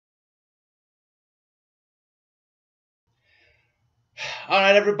All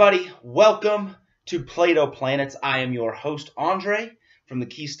right, everybody, welcome to Playdough Planets. I am your host, Andre, from the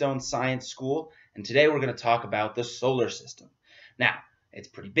Keystone Science School, and today we're going to talk about the solar system. Now, it's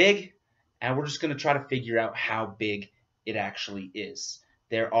pretty big, and we're just going to try to figure out how big it actually is.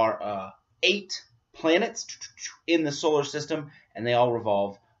 There are 8 planets in the solar system, and they all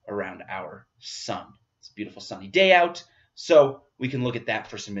revolve around our sun. It's a beautiful sunny day out, so we can look at that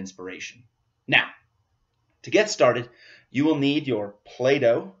for some inspiration. Now, to get started, you will need your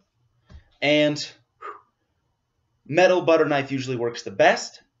Play-Doh, and metal butter knife usually works the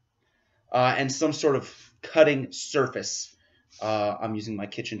best, and some sort of cutting surface. I'm using my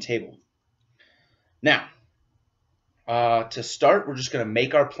kitchen table. Now, to start, we're just going to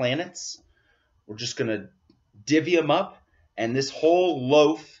make our planets. We're just going to divvy them up, and this whole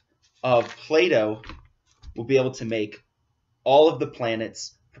loaf of Play-Doh will be able to make all of the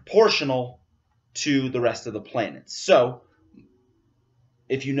planets proportional to the rest of the planets. So,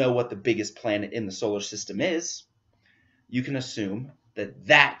 if you know what the biggest planet in the solar system is, you can assume that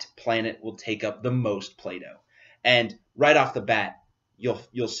that planet will take up the most Play-Doh. And right off the bat,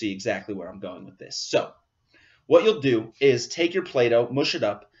 you'll see exactly where I'm going with this. So, what you'll do is take your Play-Doh, mush it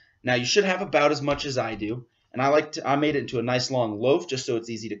up. Now, you should have about as much as I do, and I made it into a nice long loaf just so it's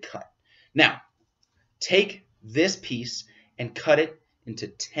easy to cut. Now, take this piece and cut it into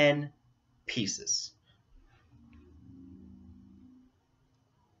 10 pieces.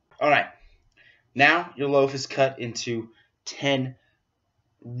 All right, now your loaf is cut into 10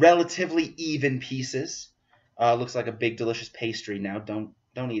 relatively even pieces. Looks like a big delicious pastry now. Don't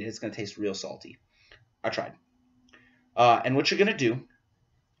eat it. It's going to taste real salty. I tried. And what you're going to do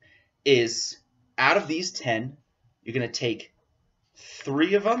is, out of these 10, you're going to take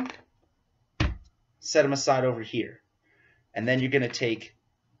 3 of them, set them aside over here. And then you're going to take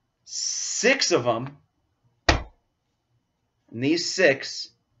 6 of them, and these 6,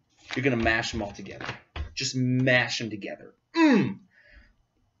 you're going to mash them all together. Just mash them together.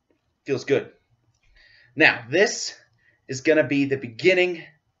 Feels good. Now, this is going to be the beginning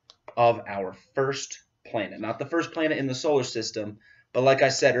of our first planet. Not the first planet in the solar system, but like I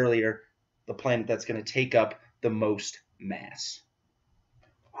said earlier, the planet that's going to take up the most mass.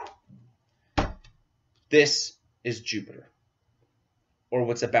 This is Jupiter, or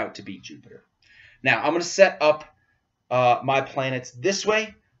what's about to be Jupiter. Now, I'm going to set up my planets this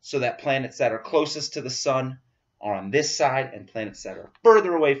way, so that planets that are closest to the sun are on this side, and planets that are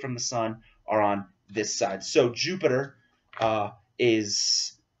further away from the sun are on this side. So Jupiter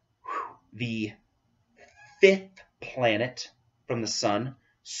is the 5th planet from the sun,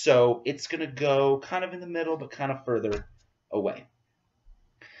 so it's going to go kind of in the middle, but kind of further away.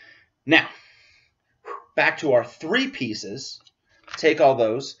 Now, back to our 3 pieces. Take all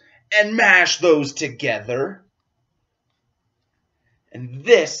those and mash those together. And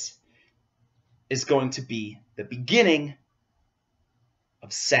this is going to be the beginning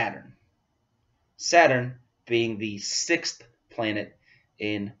of Saturn. Saturn being the 6th planet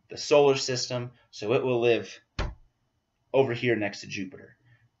in the solar system, so it will live over here next to Jupiter.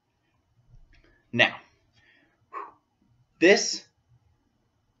 Now, this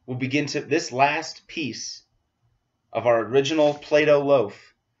last piece of our original Play-Doh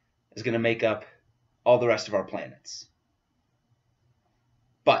loaf is going to make up all the rest of our planets.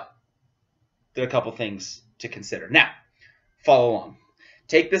 But there are a couple things to consider. Now, follow along.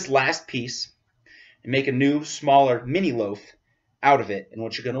 Take this last piece and make a new, smaller mini loaf out of it. And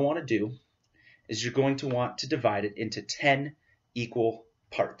what you're going to want to do is you're going to want to divide it into 10 equal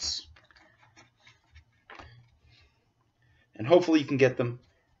parts. And hopefully you can get them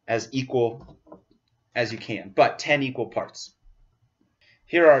as equal as you can, but 10 equal parts.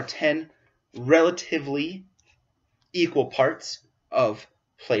 Here are 10 relatively equal parts of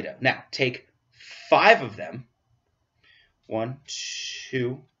Play-Doh. Now, take 5 of them. 1,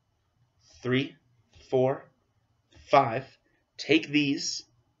 2, 3, 4, 5. Take these,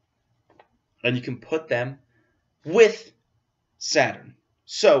 and you can put them with Saturn.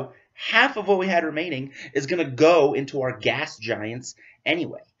 So, half of what we had remaining is going to go into our gas giants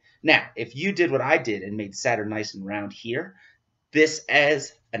anyway. Now, if you did what I did and made Saturn nice and round here, this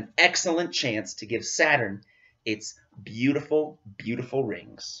has an excellent chance to give Saturn its beautiful, beautiful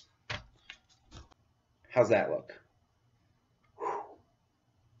rings. How's that look?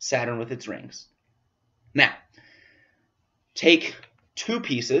 Saturn with its rings. Now, take 2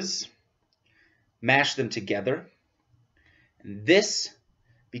 pieces, mash them together, and this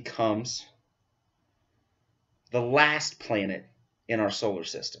becomes the last planet in our solar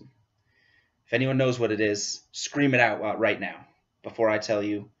system. If anyone knows what it is, scream it out right now before I tell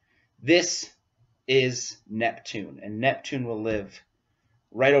you. This is Neptune, and Neptune will live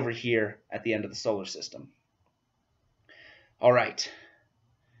right over here at the end of the solar system. All right.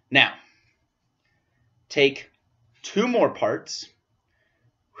 Now, take 2 more parts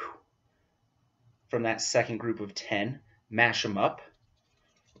from that second group of 10, mash them up,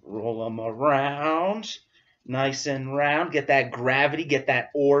 roll them around, nice and round, get that gravity, get that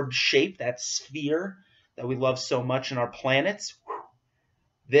orb shape, that sphere that we love so much in our planets.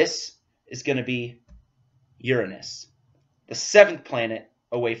 This is going to be Uranus, the 7th planet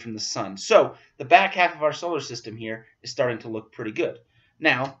away from the sun. So the back half of our solar system here is starting to look pretty good.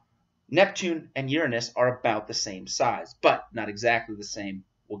 Now, Neptune and Uranus are about the same size, but not exactly the same.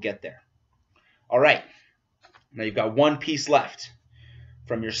 We'll get there. All right, now you've got 1 piece left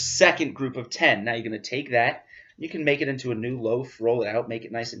from your second group of 10. Now you're going to take that. You can make it into a new loaf, roll it out, make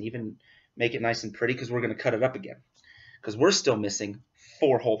it nice and even, make it nice and pretty, because we're going to cut it up again, because we're still missing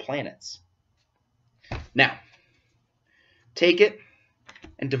 4 whole planets. Now, take it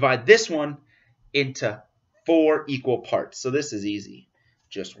and divide this one into 4 equal parts. So this is easy.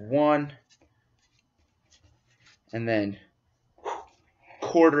 Just 1, and then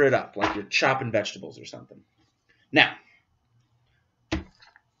quarter it up like you're chopping vegetables or something. Now,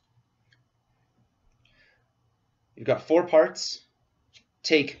 you've got 4 parts.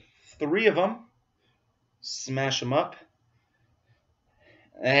 Take 3 of them, smash them up.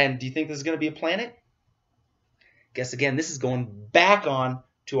 And do you think this is going to be a planet? Guess again, this is going back on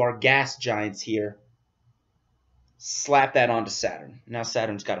to our gas giants here. Slap that onto Saturn. Now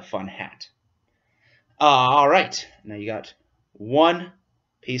Saturn's got a fun hat. All right, now you got 1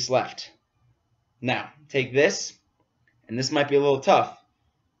 piece left. Now, take this, and this might be a little tough,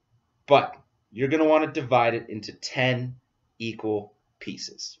 but you're going to want to divide it into 10 equal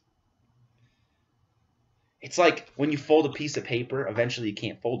pieces. It's like when you fold a piece of paper, eventually you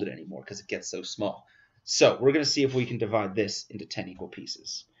can't fold it anymore because it gets so small. So we're going to see if we can divide this into 10 equal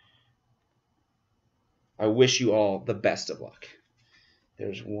pieces. I wish you all the best of luck.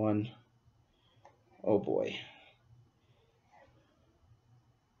 There's 1. Oh boy.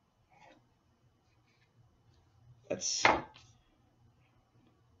 Let's...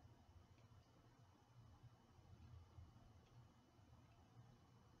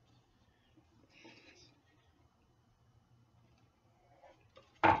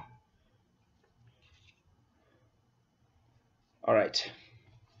 All right.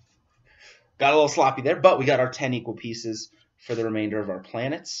 Got a little sloppy there, but we got our 10 equal pieces for the remainder of our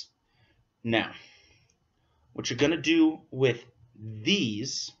planets. Now, what you're going to do with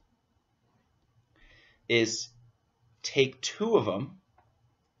these is take 2 of them.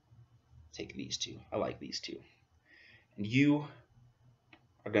 Take these 2. I like these 2. And you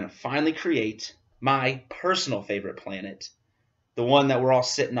are going to finally create my personal favorite planet, the one that we're all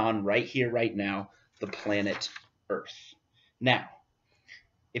sitting on right here, right now, the planet Earth. Now,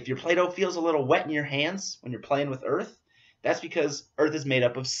 if your Play-Doh feels a little wet in your hands when you're playing with Earth, that's because Earth is made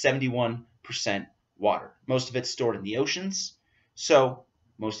up of 71% water. Most of it's stored in the oceans, so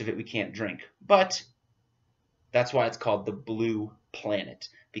most of it we can't drink. But that's why it's called the blue planet,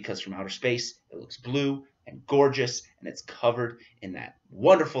 because from outer space it looks blue and gorgeous, and it's covered in that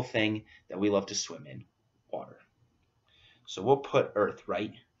wonderful thing that we love to swim in, water. So we'll put Earth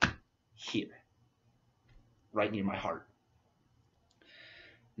right here, right near my heart.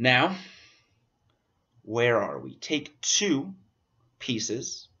 Now, where are we? Take 2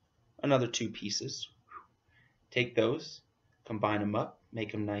 pieces, another 2 pieces. Take those, combine them up,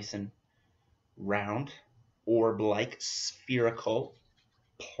 make them nice and round, orb-like, spherical,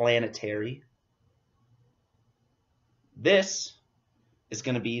 planetary. This is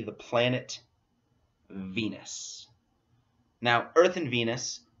going to be the planet Venus. Now, Earth and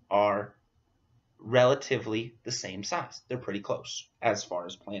Venus are relatively the same size. They're pretty close as far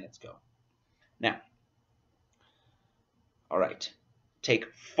as planets go. Now, all right, take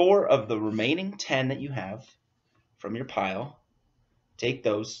 4 of the remaining 10 that you have from your pile. Take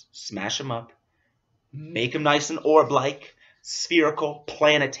those, smash them up, make them nice and orb-like, spherical,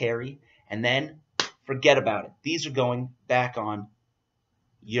 planetary, and then forget about it. These are going back on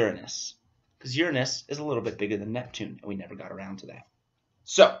Uranus, because Uranus is a little bit bigger than Neptune, and we never got around to that.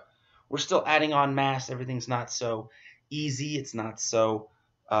 So, we're still adding on mass. Everything's not so easy. It's not so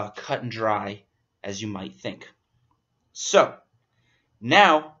cut and dry as you might think. So,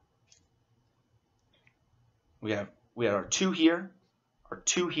 now we have our 2 here, our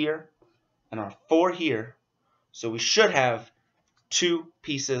 2 here, and our 4 here. So we should have 2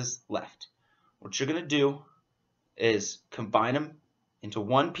 pieces left. What you're going to do is combine them into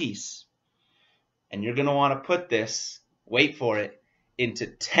 1 piece. And you're going to want to put this, wait for it, into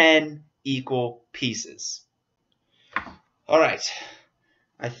 10 equal pieces. All right,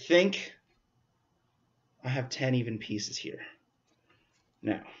 I think I have 10 even pieces here.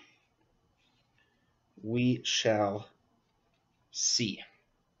 Now, we shall see.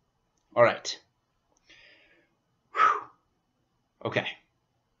 All right. Whew. Okay.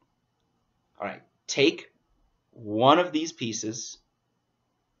 All right. Take one of these pieces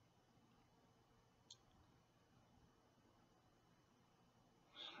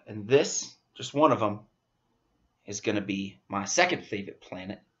and this, just one of them, is going to be my second favorite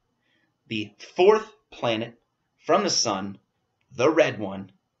planet, the fourth planet from the sun, the red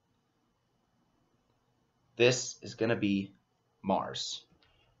one. This is going to be Mars.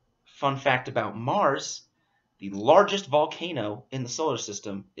 Fun fact about Mars, the largest volcano in the solar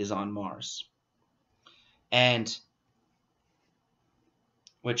system is on Mars. And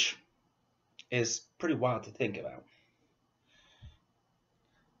which is pretty wild to think about.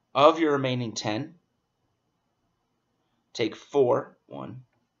 Of your remaining 10, take 4, 1,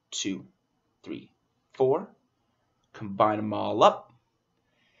 2, 3, 4, combine them all up,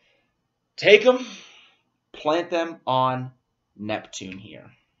 take them, plant them on Neptune here.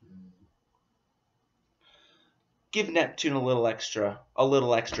 Give Neptune a little extra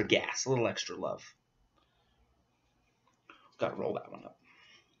gas, a little extra love. Got to roll that one up.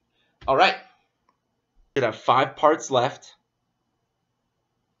 All right. Should have 5 parts left.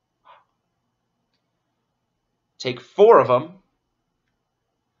 Take 4 of them.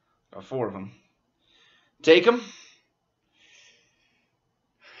 Got 4 of them. Take them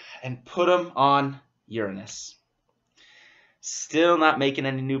and put them on Uranus. Still not making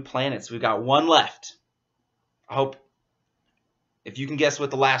any new planets. We've got 1 left. I hope if you can guess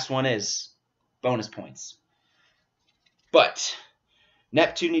what the last one is, bonus points. But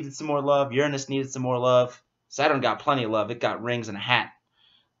Neptune needed some more love. Uranus needed some more love. Saturn got plenty of love. It got rings and a hat.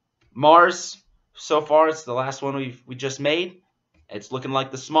 Mars, so far, it's the last one we just made. It's looking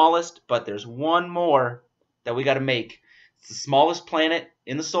like the smallest, but there's 1 more that we got to make. It's the smallest planet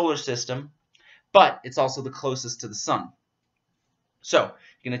in the solar system, but it's also the closest to the sun. So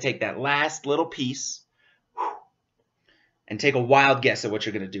you're going to take that last little piece and take a wild guess at what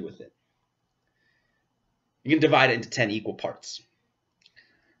you're going to do with it. You can divide it into 10 equal parts.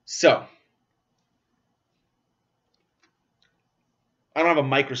 So, I don't have a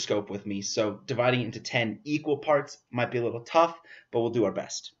microscope with me, so dividing it into 10 equal parts might be a little tough, but we'll do our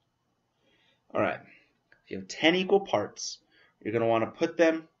best. All right. If you have 10 equal parts, you're going to want to put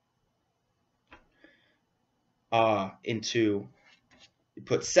them you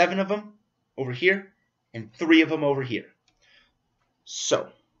put 7 of them over here and 3 of them over here. So,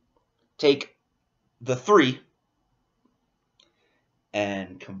 take the 3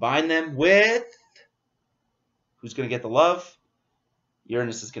 and combine them with, who's going to get the love?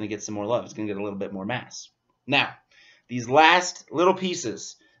 Uranus is going to get some more love. It's going to get a little bit more mass. Now, these last little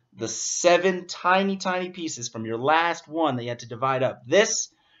pieces, the 7 tiny, tiny pieces from your last one that you had to divide up, this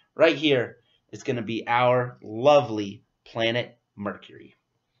right here is going to be our lovely planet Mercury.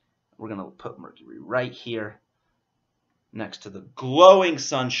 We're going to put Mercury right here next to the glowing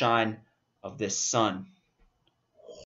sunshine of this sun.